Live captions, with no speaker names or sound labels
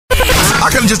I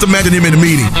can just imagine him in the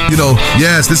meeting.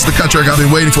 Yes, this is the contract I've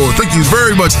been waiting for. Thank you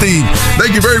very much, Steve.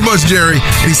 Thank you very much, Jerry.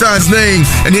 And he signs his name,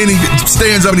 and then he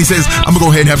stands up and he says, I'm going to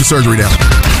go ahead and have the surgery now.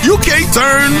 You can't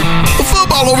turn the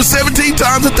football over 17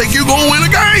 times and think you're going to win a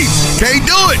game. Can't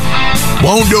do it.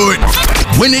 Won't do it.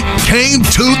 When it came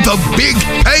to the big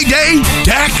payday,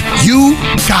 Dak, you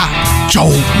got your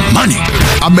money.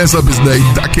 I mess up his name.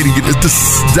 I can't even get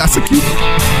this. That's a kitty?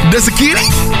 That's a kitty?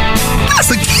 That's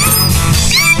a kitty?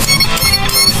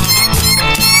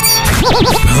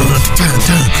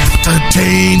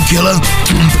 Team killer.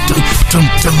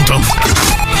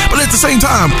 But at the same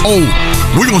time,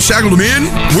 we're going to shackle them in?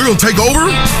 We're going to take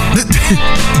over?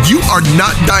 You are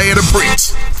not Diana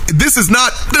Prince. This is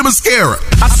not the mascara.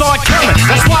 I saw it coming.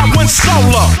 That's why I went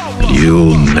solo.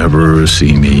 You'll never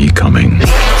see me coming.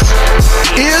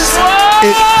 Is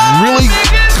it really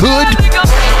good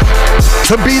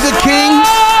to be the king?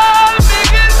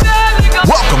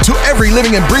 Welcome to every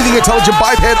living and breathing intelligent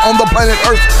biped on the planet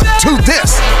Earth to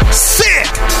this sick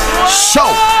show.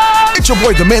 It's your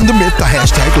boy, the man, the myth, the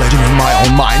hashtag legend in my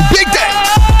own mind. Big Day.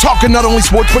 Talking not only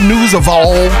sports, but news of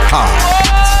all kinds.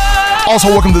 Also,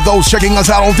 welcome to those checking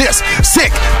us out on this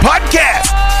sick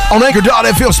podcast on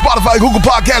Anchor.fm, Spotify, Google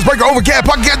Podcasts, Breaker, Overcast,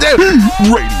 Podcast,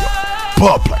 Radio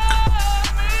Public.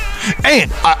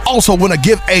 And I also want to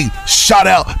give a shout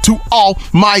out to all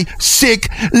my sick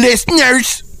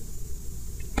listeners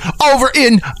over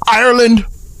in Ireland,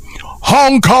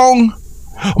 Hong Kong,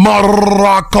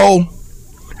 Morocco,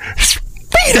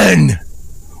 Sweden,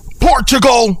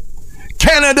 Portugal,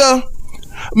 Canada,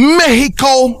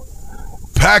 Mexico,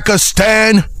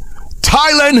 Pakistan,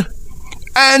 Thailand,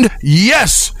 and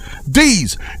yes,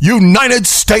 these United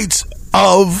States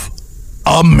of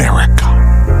America.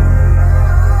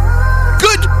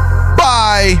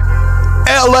 Goodbye,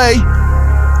 LA,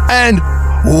 and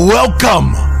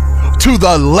welcome to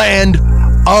the land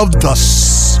of the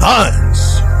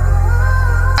Suns.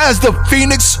 As the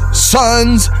Phoenix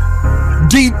Suns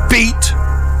defeat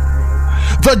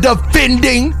the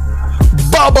defending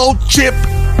bubble chip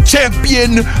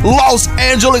champion Los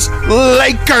Angeles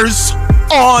Lakers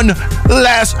on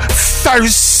last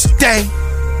Thursday,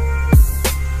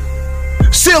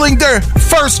 sealing their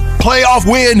first playoff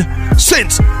win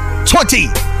since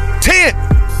 2010.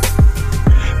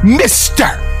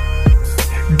 Mr.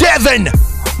 Devin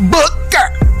Booker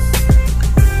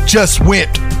just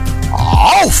went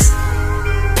off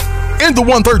in the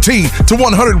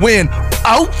 113-100 win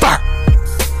over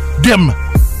them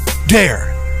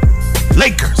there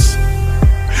Lakers.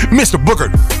 Mr. Booker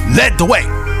led the way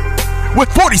with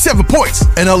 47 points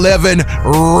and 11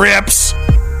 reps.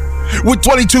 With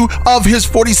 22 of his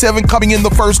 47 coming in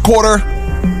the first quarter,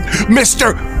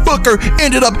 Mr. Booker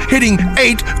ended up hitting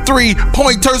 8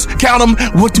 3-pointers. Count them.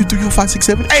 1, 2, 3, 4, 5, 6,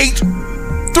 7, 8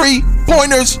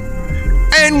 3-pointers.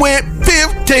 And went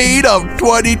 15 of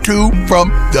 22 from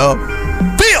the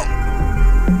field.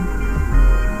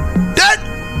 That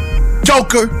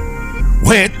Joker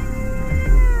went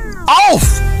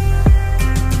off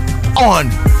on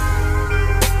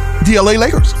the LA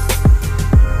Lakers.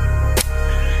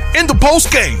 In the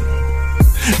postgame,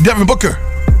 Devin Booker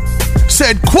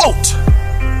said, quote,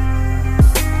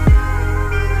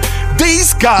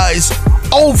 "These guys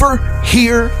over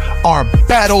here are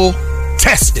battle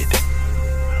tested,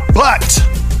 but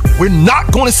we're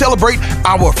not going to celebrate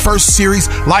our first series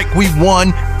like we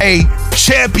won a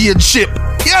championship."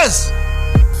 Yes.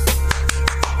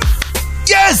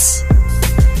 Yes.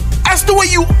 That's the way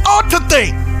you ought to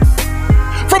think.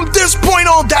 From this point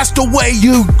on, that's the way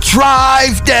you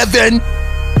drive, Devin.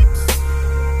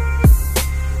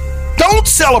 Don't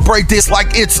celebrate this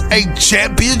like it's a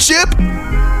championship,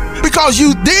 because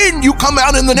you come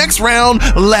out in the next round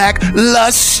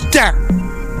lackluster.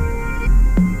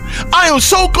 I am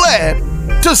so glad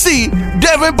to see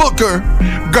Devin Booker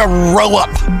grow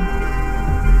up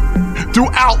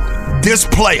throughout this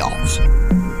playoffs.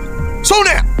 So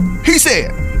now, he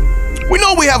said, we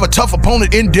know we have a tough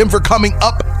opponent in Denver coming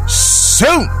up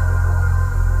soon.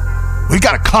 We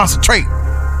got to concentrate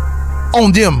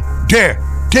on them there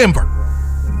Denver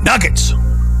Nuggets.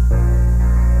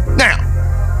 Now,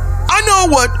 I know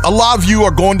what a lot of you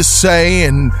are going to say,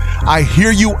 and I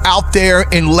hear you out there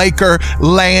in Laker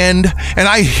land, and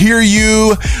I hear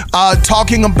you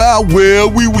talking about, well,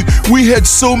 we had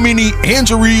so many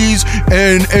injuries,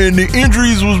 and the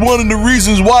injuries was one of the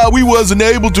reasons why we wasn't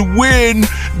able to win.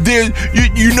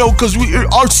 Because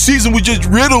our season was just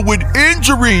riddled with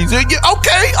injuries.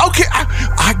 Okay,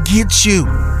 I get you.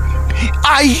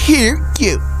 I hear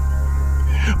you.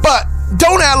 But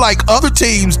don't act like other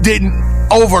teams didn't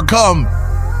overcome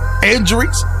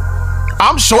injuries.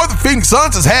 I'm sure the Phoenix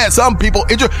Suns has had some people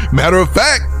injured. Matter of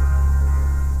fact,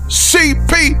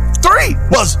 CP3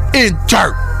 was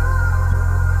injured.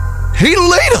 He the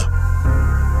leader.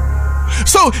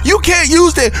 So you can't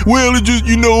use that, well, it just,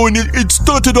 and it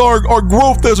stunted our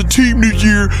growth as a team this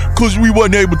year because we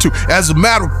wasn't able to. As a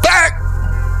matter of fact,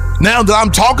 now that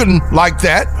I'm talking like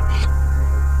that,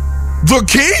 the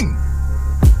king,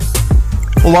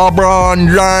 LeBron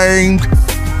James,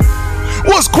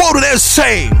 was quoted as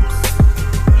saying,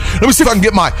 let me see if I can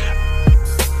get my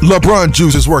LeBron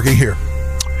juices working here.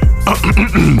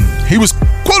 He was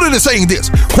quoted as saying this,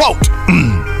 quote,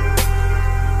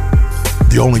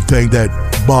 the only thing that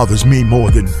bothers me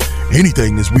more than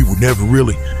anything is we never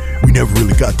really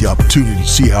got the opportunity to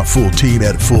see our full team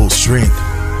at full strength,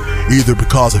 either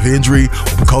because of injury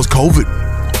or because COVID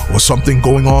or something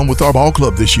going on with our ball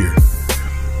club this year.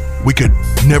 We could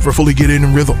never fully get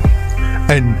in rhythm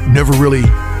and never really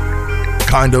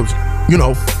kind of,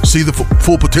 see the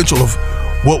full potential of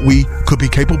what we could be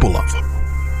capable of.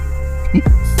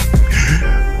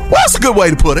 Well, that's a good way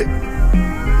to put it.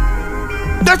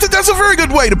 That's a very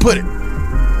good way to put it.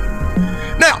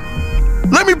 Now,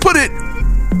 let me put it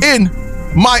in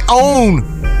my own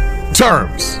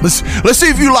terms. Let's see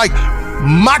if you like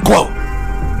my quote.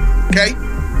 Okay?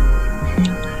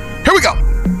 Here we go.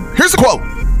 Here's the quote.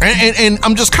 And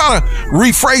I'm just kind of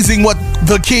rephrasing what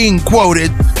the king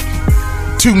quoted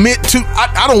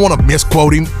I don't want to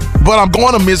misquote him, but I'm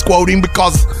going to misquote him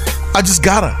because I just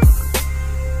gotta.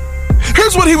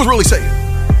 Here's what he was really saying.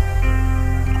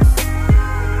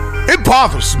 It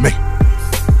bothers me.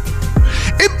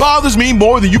 It bothers me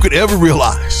more than you could ever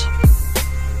realize.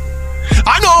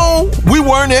 I know we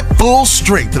weren't at full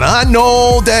strength, and I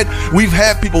know that we've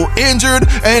had people injured,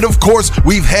 and of course,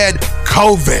 we've had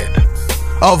COVID,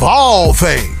 of all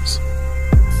things.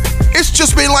 It's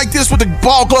just been like this with the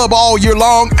ball club all year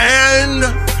long, and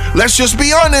let's just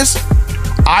be honest,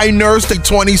 I nursed a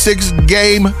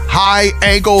 26-game high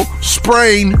ankle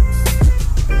sprain,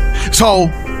 so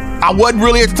I wasn't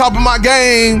really at the top of my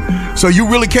game, so you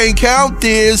really can't count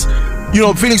this.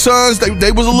 Phoenix Suns,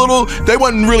 they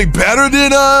wasn't really better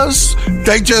than us.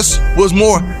 They just was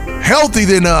more healthy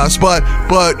than us. But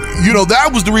that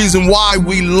was the reason why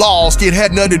we lost. It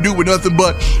had nothing to do with nothing,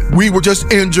 but we were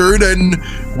just injured, and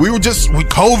we were just with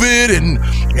COVID and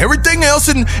everything else,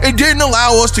 and it didn't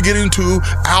allow us to get into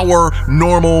our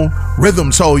normal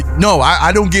rhythm. So no,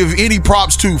 I don't give any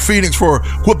props to Phoenix for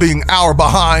whooping our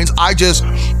behinds. I just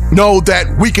know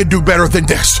that we can do better than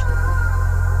this.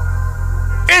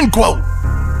 End quote.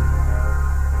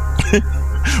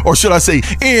 Or should I say,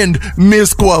 end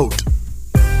misquote.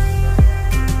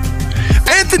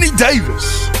 Anthony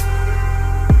Davis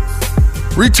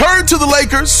returned to the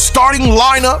Lakers starting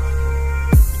lineup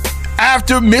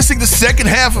after missing the second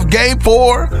half of Game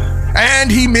 4, and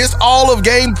he missed all of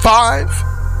Game 5,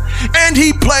 and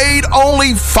he played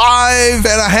only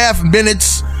 5.5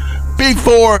 minutes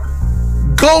before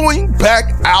going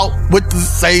back out with the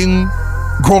same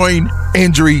groin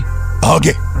injury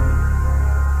again.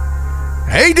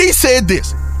 AD said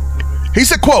this. He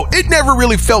said, quote, it never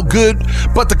really felt good,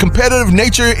 but the competitive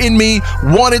nature in me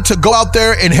wanted to go out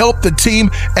there and help the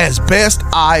team as best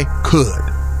I could.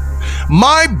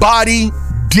 My body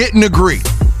didn't agree.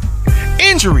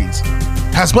 Injuries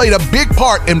has played a big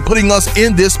part in putting us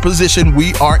in this position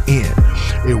we are in.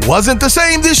 It wasn't the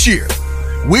same this year.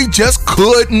 We just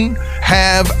couldn't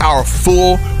have our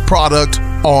full product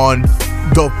on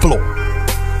the floor.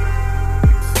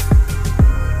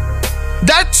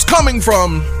 That's coming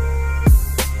from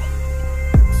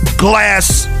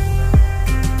Glass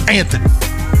Anthony.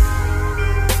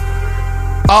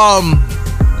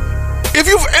 If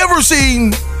you've ever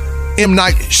seen M.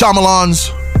 Night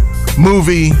Shyamalan's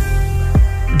movie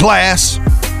Glass,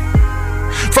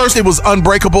 first it was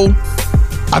Unbreakable.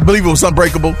 I believe it was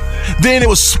Unbreakable. Then it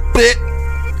was Split.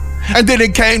 And then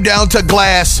it came down to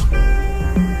Glass.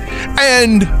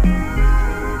 And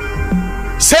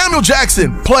Samuel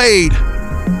Jackson played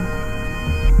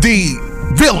the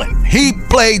villain. He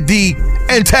played the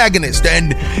antagonist,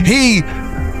 and he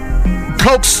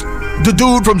coaxed the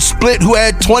dude from Split who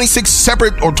had 27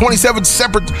 separate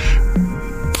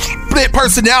split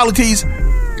personalities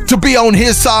to be on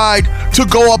his side to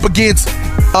go up against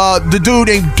the dude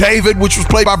named David, which was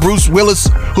played by Bruce Willis,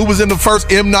 who was in the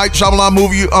first M. Night Shyamalan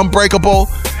movie, Unbreakable.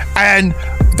 And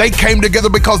they came together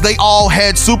because they all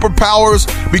had superpowers,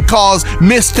 because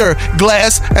Mr.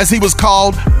 Glass, as he was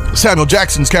called, Samuel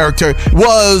Jackson's character,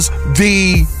 was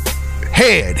the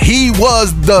head. He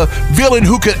was the villain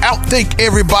who could outthink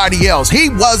everybody else. He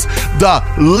was the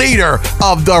leader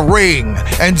of the ring.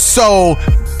 And so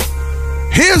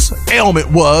his ailment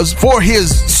was for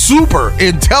his super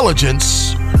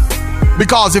intelligence,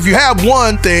 because if you have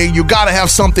one thing, you got to have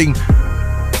something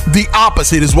the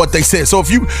opposite, is what they said. So if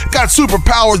you got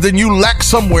superpowers, then you lack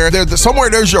somewhere.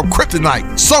 There's your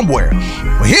kryptonite somewhere.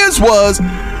 Well, his was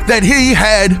that he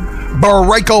had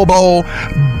breakable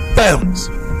bones.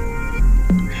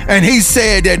 And he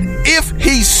said that if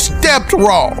he stepped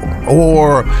wrong,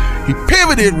 or he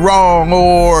pivoted wrong,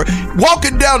 or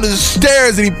walking down the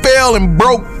stairs and he fell and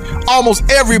broke almost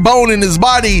every bone in his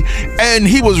body, and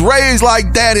he was raised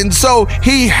like that, and so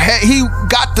he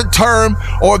got the term,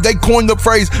 or they coined the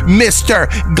phrase, Mr.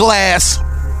 Glass.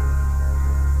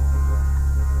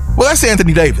 Well, that's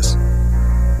Anthony Davis.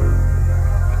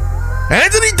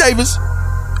 Anthony Davis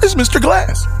is Mr.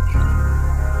 Glass.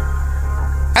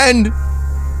 And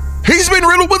he's been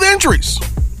riddled with injuries.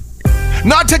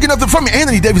 Not taking nothing from me.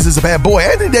 Anthony Davis is a bad boy.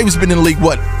 Anthony Davis has been in the league,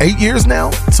 8 years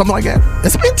now? Something like that.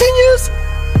 Has it been 10 years?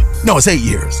 No, it's 8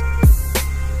 years.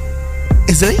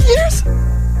 Is it 8 years?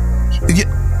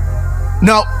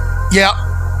 No. Yeah.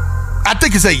 I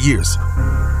think it's 8 years.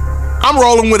 I'm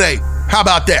rolling with 8. How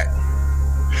about that?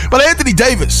 But Anthony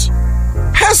Davis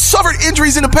has suffered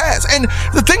injuries in the past. And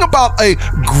the thing about a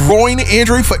groin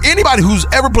injury, for anybody who's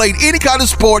ever played any kind of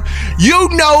sport, you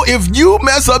know if you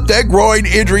mess up that groin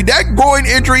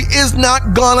injury is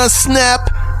not gonna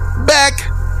snap back.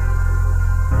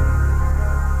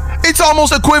 It's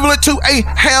almost equivalent to a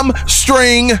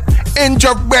hamstring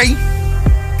injury.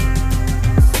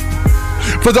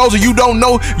 For those of you who don't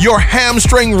know, your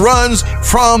hamstring runs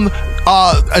from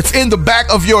it's in the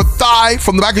back of your thigh,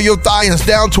 from the back of your thigh, and it's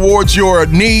down towards your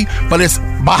knee, but it's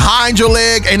behind your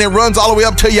leg, and it runs all the way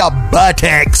up to your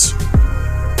buttocks,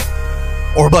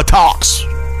 or buttocks,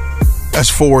 as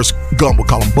Forrest Gump would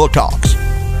call them, buttocks.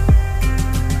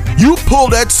 You pull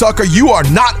that sucker, you are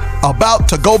not about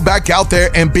to go back out there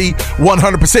and be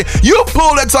 100%. You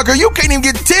pull that sucker, you can't even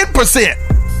get 10%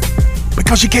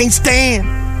 because you can't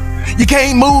stand. You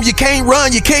can't move, you can't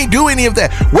run, you can't do any of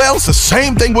that. Well, it's the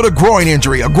same thing with a groin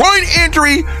injury. A groin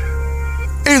injury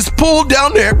is pulled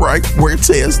down there, right where it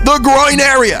says the groin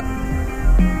area.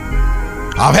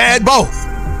 I've had both.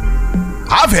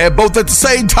 I've had both at the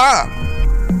same time.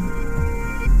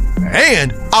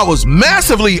 And I was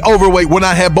massively overweight when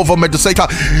I had both of them at the same time.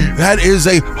 That is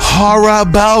a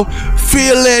horrible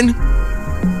feeling.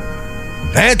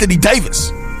 Anthony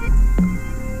Davis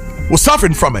was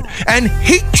suffering from it, and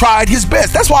he tried his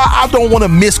best. That's why I don't want to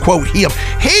misquote him.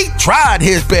 He tried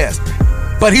his best,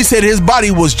 but he said his body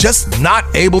was just not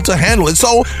able to handle it.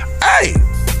 So, hey,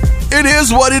 it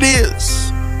is what it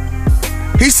is.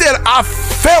 He said,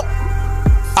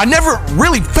 I never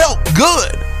really felt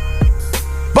good,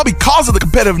 but because of the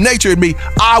competitive nature in me,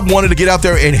 I wanted to get out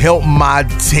there and help my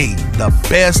team the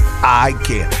best I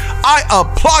can. I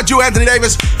applaud you, Anthony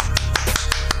Davis.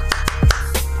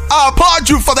 I applaud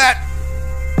you for that.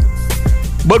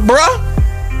 But bruh,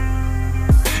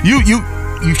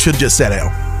 you should just sit down.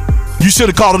 You should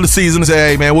have called it the season and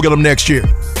say, hey man, we'll get them next year.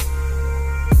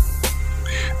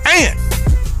 And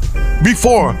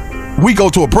before we go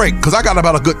to a break, because I got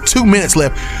about a good 2 minutes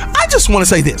left, I just want to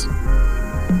say this.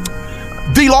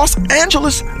 The Los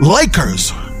Angeles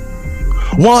Lakers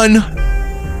won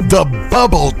the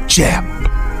bubble chip.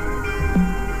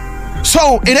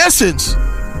 So in essence,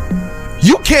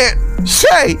 you can't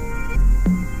say,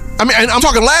 and I'm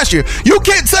talking last year, you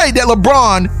can't say that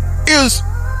LeBron is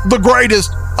the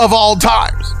greatest of all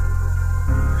times.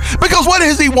 Because what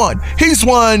has he won? He's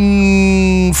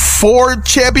won 4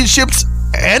 championships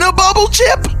and a bubble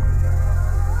chip?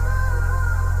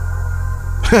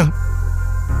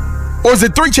 Or is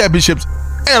it 3 championships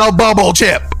and a bubble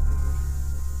chip?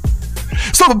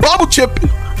 So the bubble chip,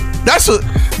 that's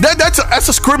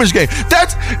a scrimmage game.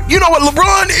 You know what?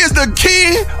 LeBron is the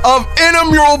king of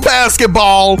intramural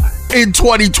basketball in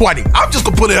 2020. I'm just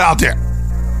gonna put it out there.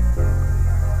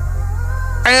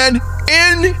 And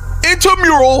in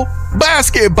intramural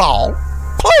basketball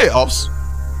playoffs,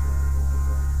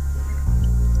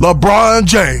 LeBron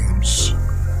James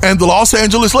and the Los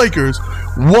Angeles Lakers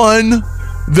won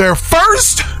their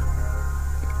first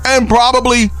and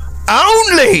probably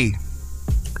only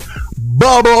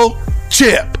bubble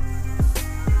chip.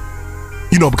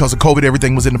 You know, because of COVID,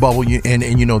 everything was in the bubble,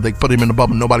 and you know, they put him in the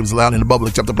bubble. Nobody was allowed in the bubble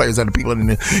except the players and the people,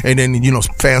 and then you know,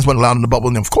 fans weren't allowed in the bubble.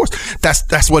 And of course,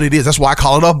 that's what it is. That's why I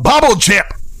call it a bubble chip.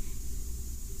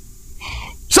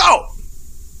 So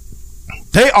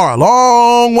they are a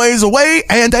long ways away,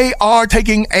 and they are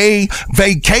taking a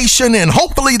vacation, and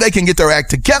hopefully they can get their act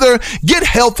together, get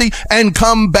healthy, and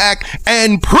come back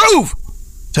and prove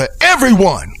to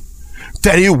everyone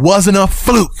that it wasn't a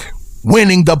fluke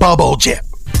winning the bubble chip.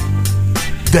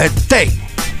 that they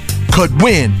could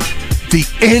win the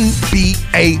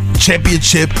NBA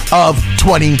championship of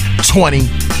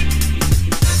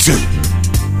 2022.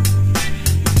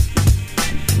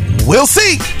 We'll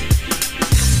see.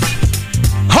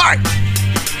 All right.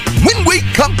 When we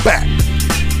come back,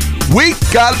 we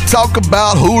got to talk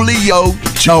about Julio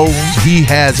Jones. He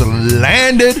has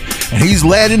landed, and he's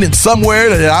landing in somewhere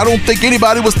that I don't think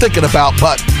anybody was thinking about,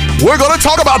 but we're going to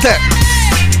talk about that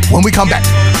when we come back,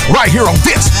 right here on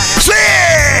this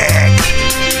Sick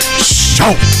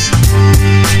Show.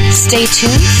 Stay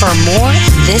tuned for more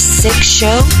This Sick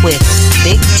Show with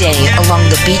Big Day along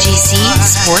the BGC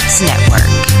Sports Network.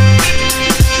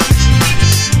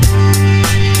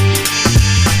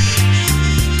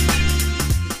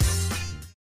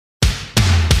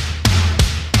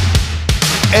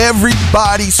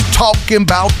 Everybody's talking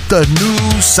about the new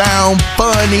sound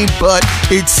funny, but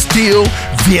it's still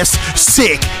This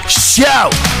Sick Show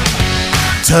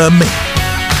to me.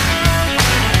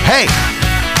 Hey,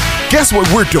 guess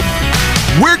what we're doing?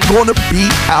 We're going to be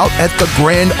out at the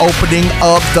grand opening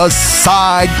of the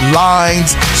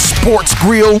Sidelines Sports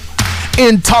Grill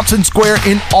in Thompson Square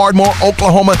in Ardmore,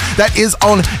 Oklahoma. That is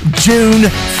on June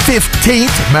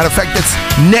 15th. Matter of fact, that's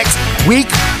next week,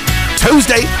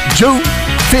 Tuesday, June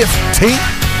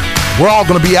 15th. We're all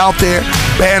going to be out there.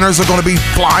 Banners are going to be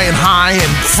flying high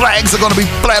and flags are going to be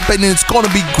flapping, and it's going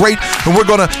to be great. And we're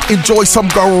going to enjoy some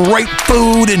great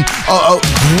food and a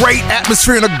great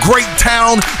atmosphere in a great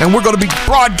town. And we're going to be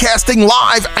broadcasting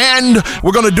live, and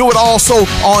we're going to do it also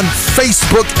on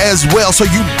Facebook as well. So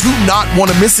you do not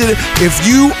want to miss it. If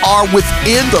you are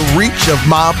within the reach of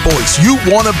my voice, you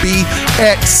want to be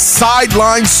at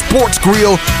Sideline Sports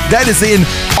Grill. That is in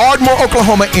Ardmore,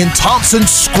 Oklahoma, in Thompson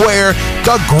Square.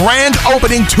 The grand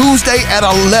opening Tuesday at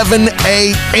 11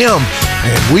 a.m.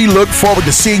 And we look forward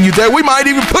to seeing you there. We might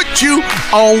even put you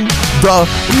on the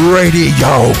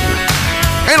radio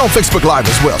and on Facebook Live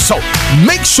as well. So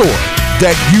make sure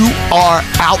that you are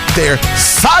out there.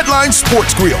 Sideline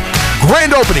Sports Grill,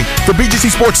 grand opening. The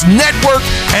BGC Sports Network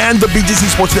and the BGC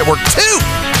Sports Network 2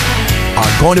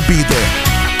 are going to be there.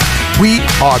 We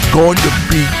are going to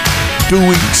be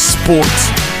doing sports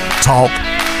talk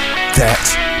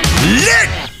that's lit.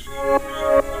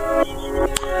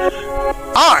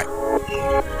 All right.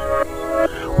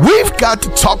 We've got to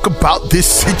talk about this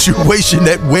situation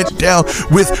that went down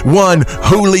with one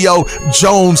Julio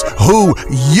Jones, who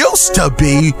used to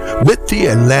be with the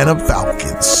Atlanta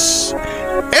Falcons.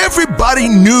 Everybody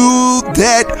knew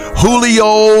that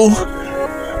Julio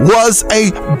was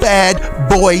a bad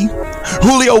boy.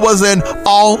 Julio was an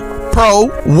all-pro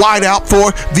wideout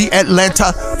for the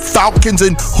Atlanta Falcons,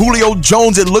 and Julio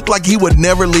Jones, it looked like he would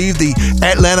never leave the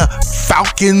Atlanta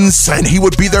Falcons and he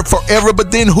would be there forever.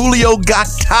 But then Julio got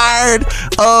tired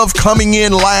of coming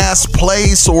in last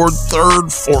place or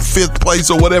third or fifth place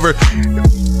or whatever.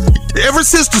 Ever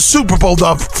since the Super Bowl,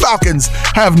 the Falcons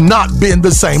have not been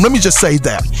the same. Let me just say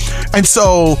that. And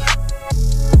so,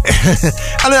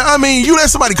 I mean, you let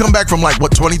somebody come back from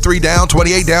 23 down,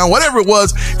 28 down, whatever it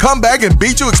was, come back and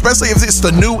beat you, especially if it's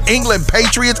the New England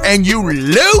Patriots and you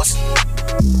lose.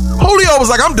 Julio was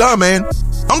like, I'm done, man.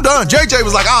 I'm done. JJ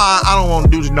was like, I don't want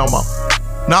to do this no more.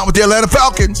 Not with the Atlanta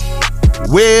Falcons.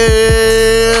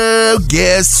 Well,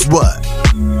 guess what?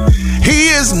 He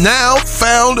has now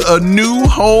found a new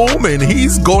home, and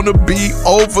he's going to be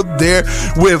over there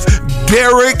with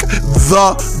Derek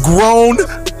the Grown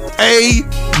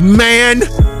A-Man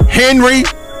Henry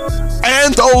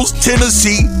and those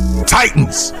Tennessee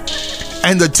Titans.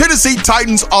 And the Tennessee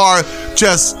Titans are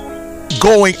just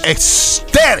going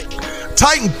ecstatic.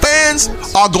 Titan fans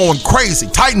are going crazy.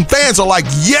 Titan fans are like,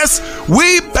 yes,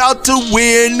 we about to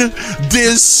win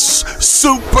this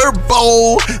Super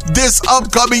Bowl this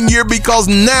upcoming year, because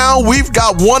now we've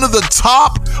got one of the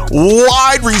top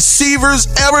wide receivers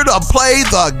ever to play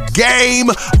the game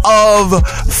of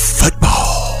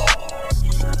football.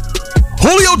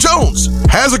 Julio Jones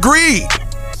has agreed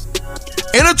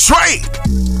in a trade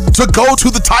to go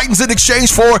to the Titans in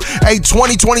exchange for a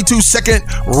 2022 second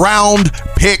round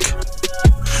pick.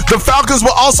 The Falcons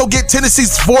will also get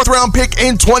Tennessee's 4th round pick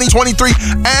in 2023,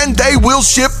 and they will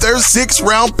ship their 6th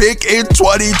round pick in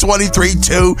 2023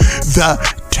 to the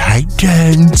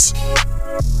Titans.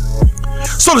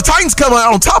 So the Titans come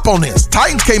out on top on this.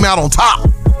 Titans came out on top.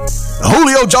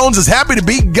 Julio Jones is happy to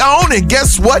be gone, and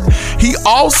guess what? He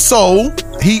also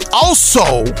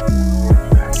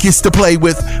gets to play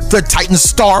with the Titans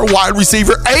star wide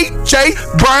receiver A.J.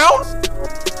 Brown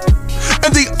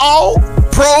and the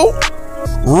all-pro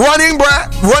running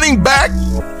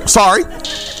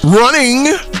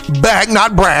back,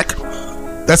 not Brack.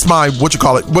 That's my, what you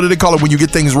call it? What do they call it when you get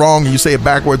things wrong and you say it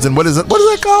backwards? And what is it? What is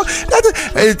that called?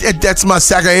 That's my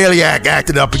sacroiliac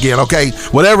acting up again, okay?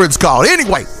 Whatever it's called.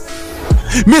 Anyway,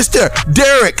 Mr.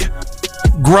 Derek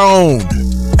Grown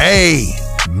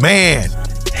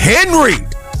Henry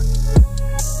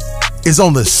is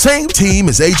on the same team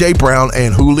as A.J. Brown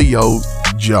and Julio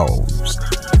Jones.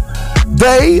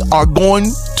 They are going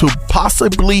to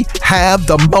possibly have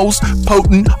the most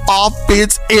potent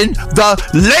offense in the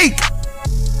league.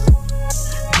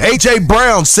 A.J.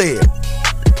 Brown said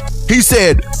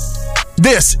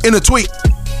this in a tweet.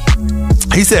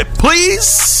 He said,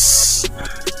 please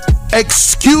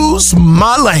excuse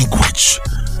my language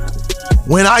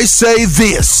when I say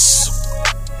this.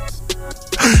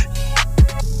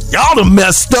 Y'all done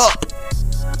messed up.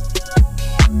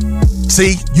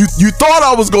 See, you thought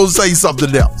I was going to say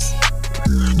something else.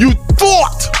 You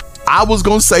thought I was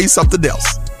going to say something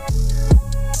else.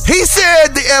 He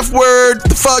said the F word,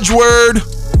 the fudge word.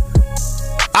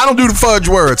 I don't do the fudge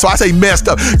word, so I say messed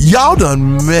up. Y'all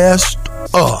done messed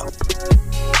up.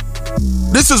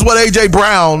 This is what A.J.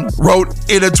 Brown wrote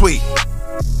in a tweet.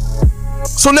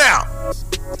 So now,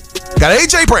 got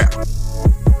A.J. Brown.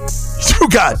 You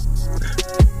got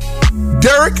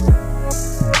Derek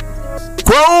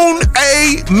Grown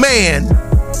man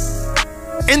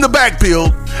in the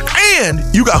backfield, and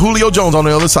you got Julio Jones on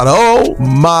the other side. Oh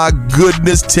my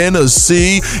goodness,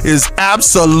 Tennessee is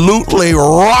absolutely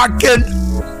rocking.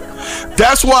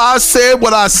 That's why I said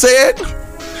what I said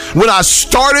when I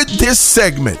started this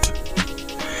segment.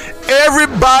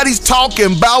 Everybody's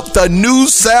talking about the new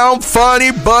sound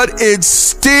funny, but it's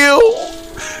still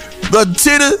the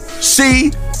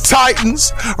Tennessee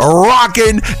Titans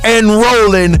rocking and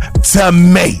rolling to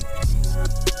me.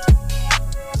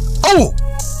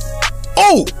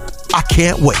 Oh, I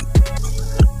can't wait.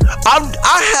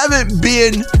 I haven't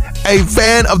been a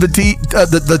fan of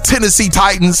the Tennessee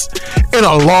Titans in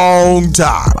a long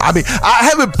time. I mean, I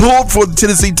haven't pulled for the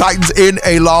Tennessee Titans in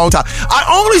a long time. I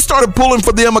only started pulling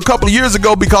for them a couple of years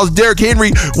ago because Derrick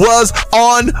Henry was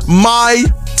on my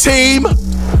team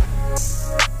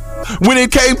when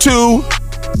it came to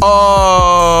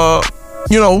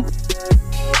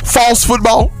false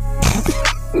football.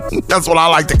 That's what I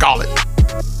like to call it.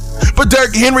 But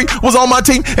Derrick Henry was on my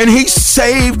team, and he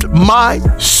saved my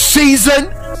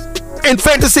season in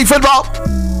fantasy football.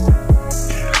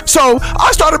 So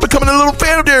I started becoming a little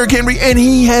fan of Derrick Henry, and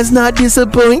he has not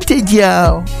disappointed,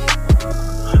 y'all.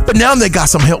 But now they got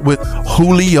some help with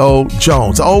Julio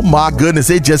Jones. Oh my goodness,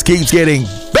 it just keeps getting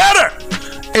better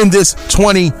in this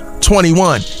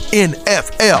 2021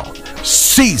 NFL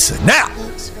season. Now,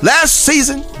 last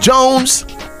season, Jones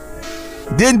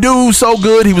didn't do so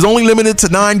good. He was only limited to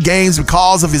 9 games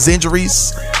because of his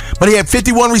injuries. But he had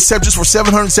 51 receptions for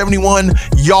 771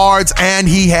 yards, and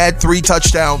he had 3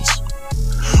 touchdowns.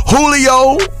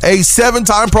 Julio, a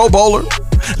 7-time Pro Bowler,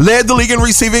 led the league in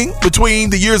receiving between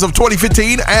the years of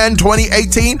 2015 and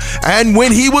 2018. And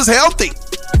when he was healthy,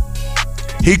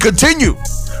 he continued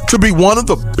to be one of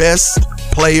the best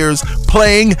players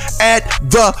playing at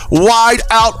the wide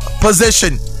out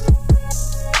position.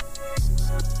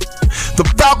 The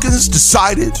Falcons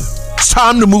decided it's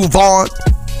time to move on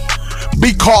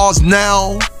because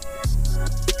now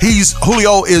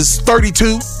Julio is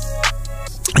 32.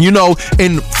 You know,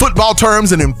 in football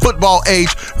terms and in football age,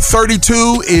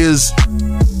 32 is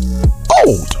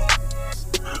old.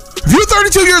 If you're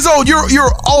 32 years old, you're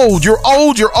old. You're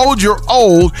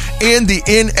old in the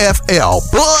NFL.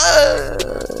 But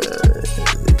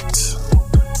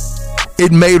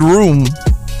it made room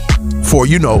for,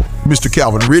 Mr.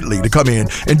 Calvin Ridley to come in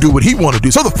and do what he wanted to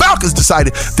do. So the Falcons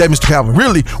decided that Mr. Calvin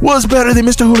Ridley was better than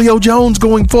Mr. Julio Jones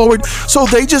going forward. So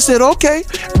they just said, okay,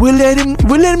 we'll let him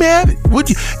have it.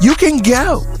 You can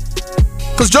go.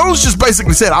 Because Jones just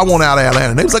basically said, I want out of Atlanta.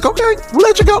 And they was like, okay, we'll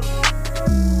let you go.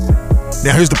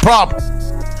 Now here's the problem.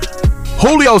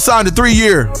 Julio signed a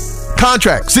 3-year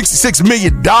contract, $66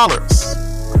 million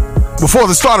before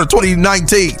the start of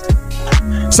 2019.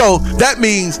 So that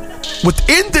means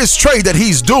within this trade that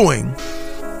he's doing,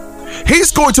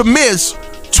 he's going to miss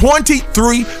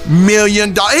 $23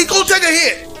 million. He's going to take a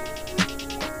hit.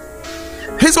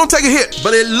 He's going to take a hit,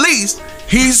 but at least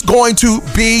he's going to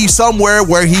be somewhere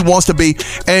where he wants to be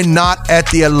and not at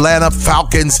the Atlanta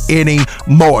Falcons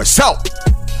anymore. So,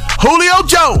 Julio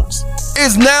Jones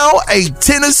is now a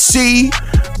Tennessee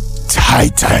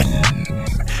Titan,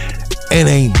 and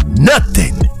ain't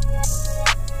nothing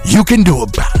you can do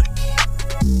about it.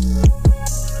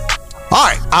 All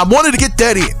right, I wanted to get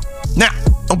that in. Now,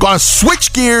 I'm going to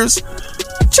switch gears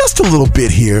just a little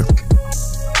bit here.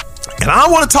 And I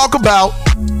want to talk about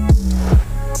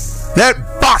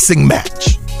that boxing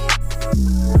match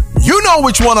You know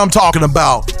which one I'm talking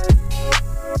about.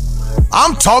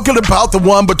 I'm talking about the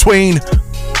one between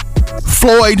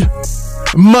Floyd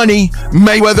Money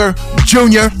Mayweather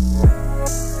Jr.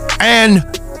 and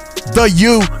the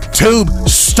YouTube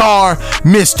star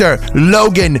Mr.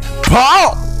 Logan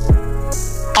Paul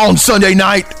on Sunday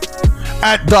night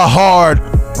at the Hard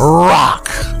Rock.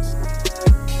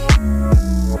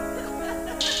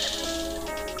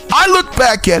 I look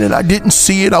back at it. I didn't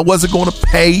see it. I wasn't going to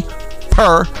pay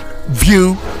per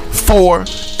view for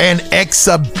an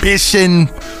exhibition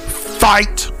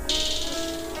fight.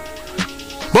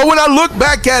 But when I look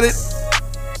back at it,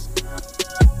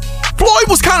 Floyd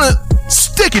was kind of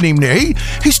sticking him there.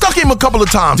 He stuck him a couple of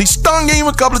times. He stung him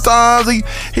a couple of times.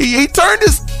 He turned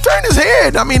his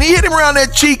head. I mean, he hit him around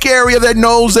that cheek area, that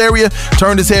nose area,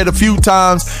 turned his head a few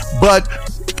times. But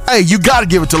hey, you got to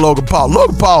give it to Logan Paul.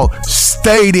 Logan Paul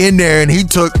stayed in there and he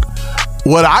took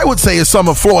what I would say is some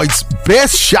of Floyd's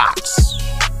best shots.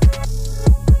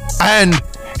 And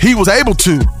he was able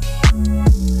to,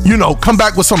 come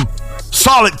back with some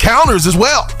solid counters as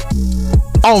well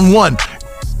on one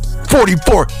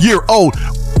 44-year-old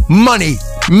Money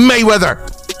Mayweather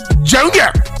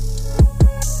Jr.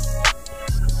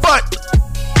 But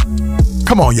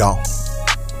come on, y'all.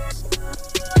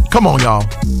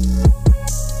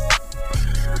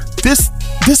 This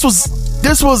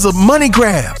was a money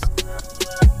grab.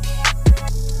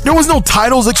 There was no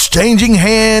titles exchanging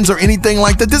hands or anything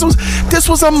like that. This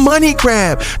was a money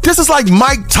grab. This is like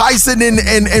Mike Tyson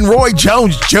and Roy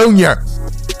Jones Jr.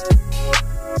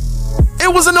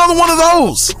 It was another one of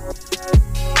those.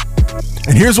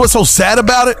 And here's what's so sad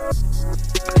about it.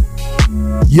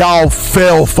 Y'all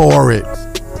fell for it.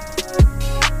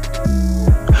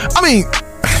 I mean,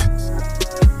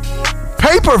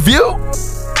 pay-per-view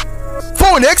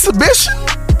for an exhibition?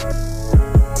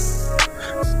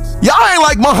 Y'all ain't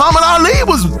like Muhammad Ali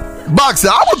was boxing.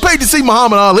 I would pay to see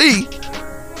Muhammad Ali.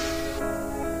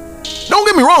 Don't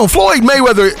get me wrong, Floyd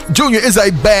Mayweather Jr. is a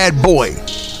bad boy.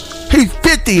 He's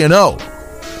 50-0.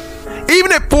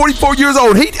 Even at 44 years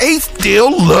old, he still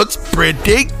looks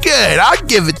pretty good. I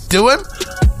give it to him.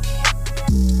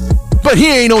 But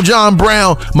he ain't no John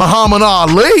Brown, Muhammad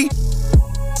Ali.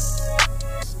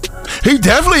 He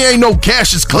definitely ain't no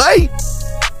Cassius Clay.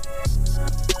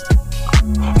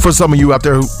 For some of you out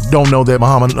there who don't know that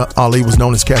Muhammad Ali was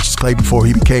known as Cassius Clay before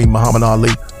he became Muhammad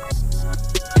Ali,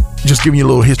 just giving you a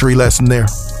little history lesson there.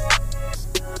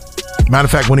 Matter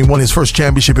of fact, when he won his first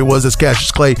championship, it was as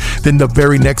Cassius Clay. Then the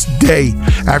very next day,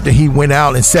 after he went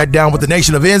out and sat down with the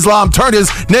Nation of Islam, turned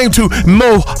his name to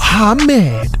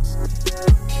Mohammed.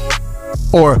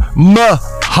 Or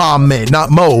Muhammad,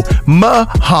 not Mo,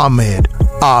 Muhammad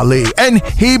Ali. And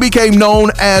he became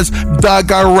known as the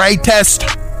greatest.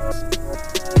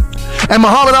 And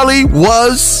Muhammad Ali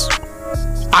was,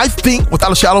 I think,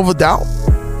 without a shadow of a doubt,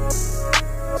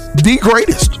 the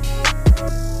greatest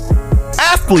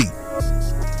athlete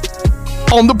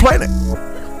on the planet.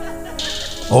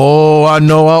 Oh, I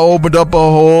know I opened up a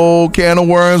whole can of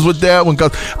worms with that one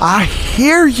because I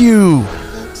hear you.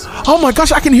 Oh my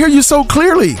gosh, I can hear you so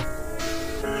clearly.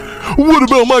 What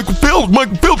about Michael Phelps?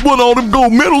 Michael Phelps won all them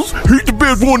gold medals. He's the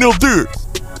best one out there.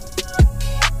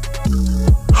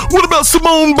 What about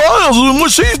Simone Biles and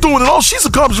what she's doing and all she's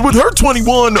accomplished with her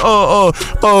 21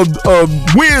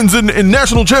 wins in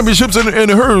national championships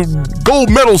and her gold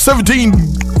medals,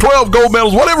 12 gold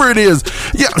medals, whatever it is.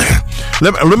 Yeah,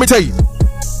 let me tell you.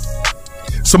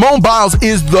 Simone Biles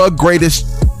is the greatest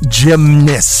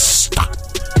gymnast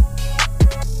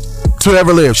to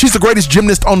ever live. She's the greatest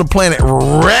gymnast on the planet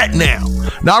right now.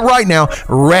 Not right now,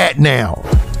 right now.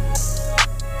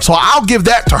 So I'll give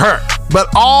that to her. But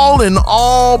all in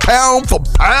all, pound for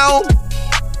pound,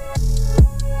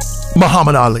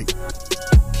 Muhammad Ali.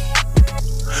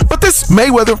 But this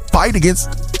Mayweather fight against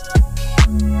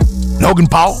Logan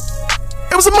Paul,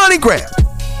 it was a money grab.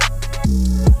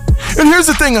 And here's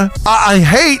the thing I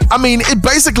hate. I mean, it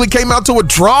basically came out to a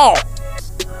draw.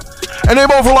 And they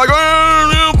both were like,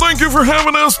 oh, yeah, thank you for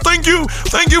having us. Thank you.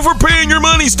 Thank you for paying your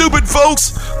money, stupid folks.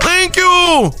 Thank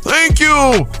you. Thank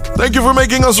you. Thank you for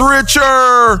making us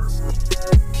richer.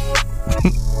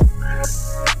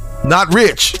 Not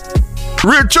rich.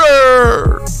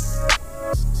 Richer.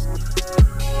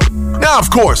 Now,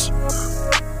 of course,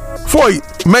 Floyd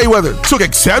Mayweather took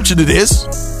exception to this.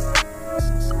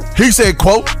 He said,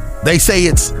 quote, they say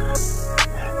it's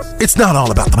not all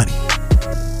about the money.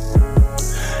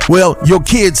 Well, your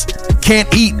kids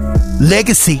can't eat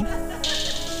legacy.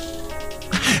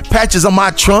 Patches on my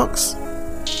trunks.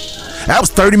 That was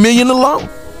 $30 million alone.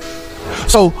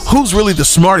 So who's really the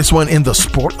smartest one in the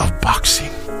sport of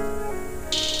boxing?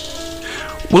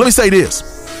 Well, let me say this.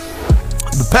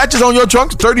 The patches on your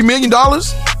trunk, $30 million,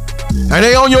 and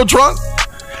they on your trunk,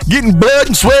 getting blood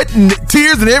and sweat and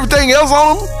tears and everything else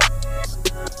on them.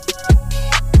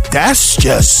 That's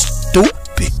just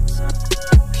stupid.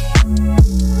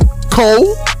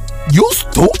 Cole, you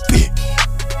stupid.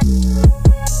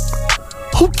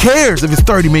 Who cares if it's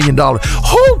 $30 million?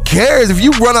 Who cares if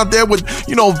you run out there with,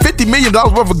 $50 million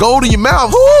worth of gold in your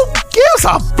mouth? Who gives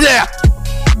a bleh?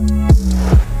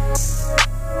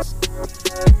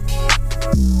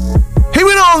 He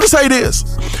went on to say this.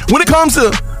 When it comes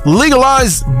to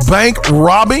legalized bank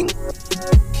robbing,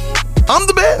 I'm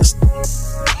the best.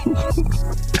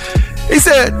 He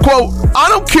said, quote, I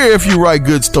don't care if you write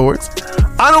good stories.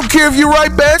 I don't care if you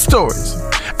write bad stories.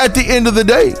 At the end of the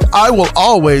day, I will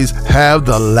always have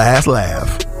the last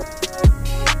laugh.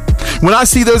 When I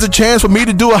see there's a chance for me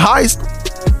to do a heist,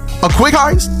 a quick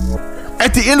heist,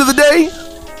 at the end of the day,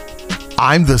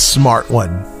 I'm the smart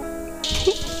one.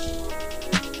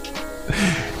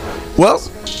 Well,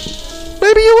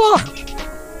 maybe you are.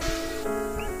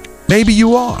 Maybe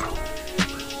you are.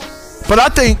 But I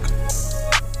think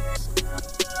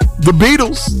the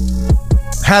Beatles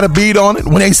had a beat on it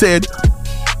when they said,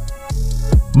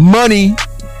 money,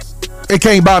 it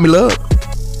can't buy me love.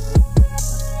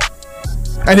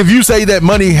 And if you say that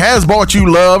money has bought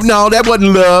you love, no, that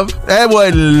wasn't love. That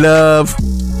wasn't love.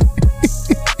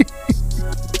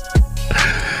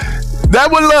 That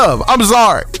wasn't love. I'm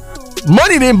sorry.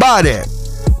 Money didn't buy that.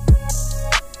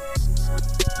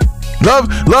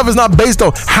 Love is not based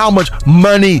on how much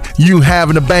money you have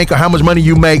in the bank or how much money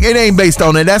you make. It ain't based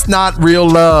on that. That's not real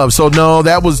love. So no,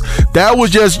 that was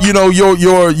just, your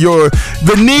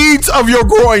the needs of your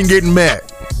groin getting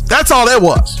met. That's all that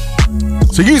was.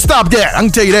 So you can stop that. I can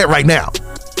tell you that right now.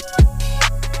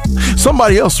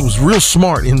 Somebody else was real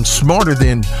smart and smarter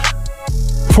than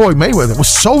Floyd Mayweather. Was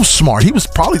so smart. He was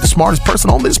probably the smartest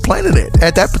person on this planet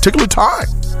at that particular time.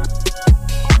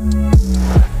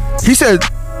 He said,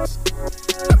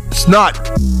 it's not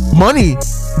money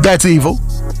that's evil.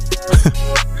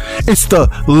 It's the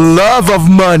love of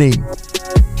money.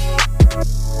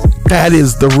 That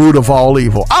is the root of all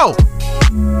evil. Oh!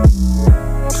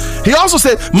 He also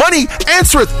said, money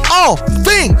answereth all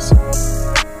things.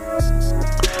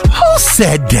 Who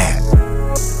said that?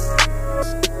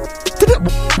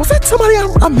 Was that somebody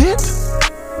I met?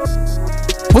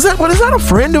 Was that a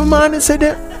friend of mine that said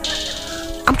that?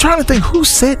 I'm trying to think who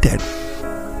said that.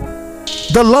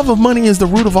 The love of money is the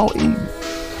root of all evil.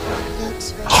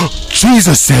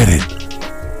 Jesus said it.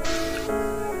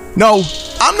 No,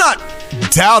 I'm not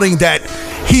doubting that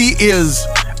he is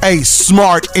a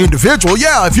smart individual.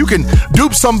 Yeah, if you can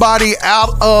dupe somebody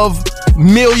out of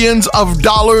millions of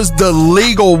dollars the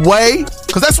legal way,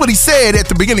 because that's what he said at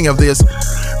the beginning of this,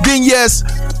 then yes,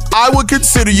 I would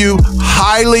consider you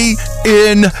highly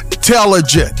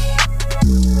intelligent.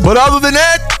 But other than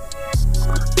that,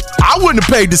 I wouldn't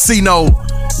have paid to see no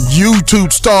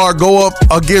YouTube star go up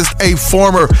against a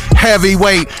former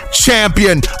heavyweight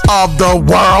champion of the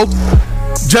world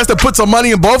just to put some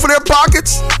money in both of their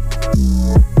pockets.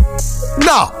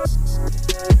 No.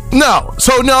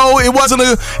 So no, it wasn't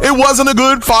a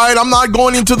good fight. I'm not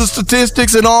going into the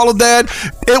statistics and all of that.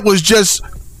 It was just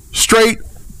straight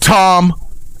tomfoolery.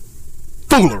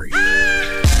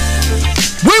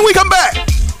 When we come back,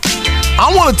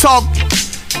 I want to talk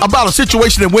about a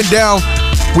situation that went down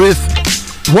with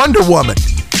Wonder Woman.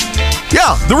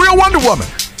 Yeah, the real Wonder Woman.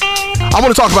 I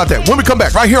want to talk about that when we come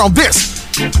back right here on this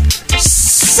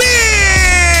sick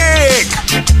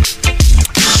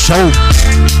show.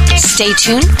 Stay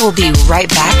tuned. We'll be right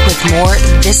back with more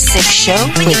This Sick Show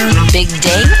with Big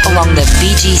Day along the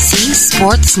BGC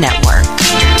Sports Network.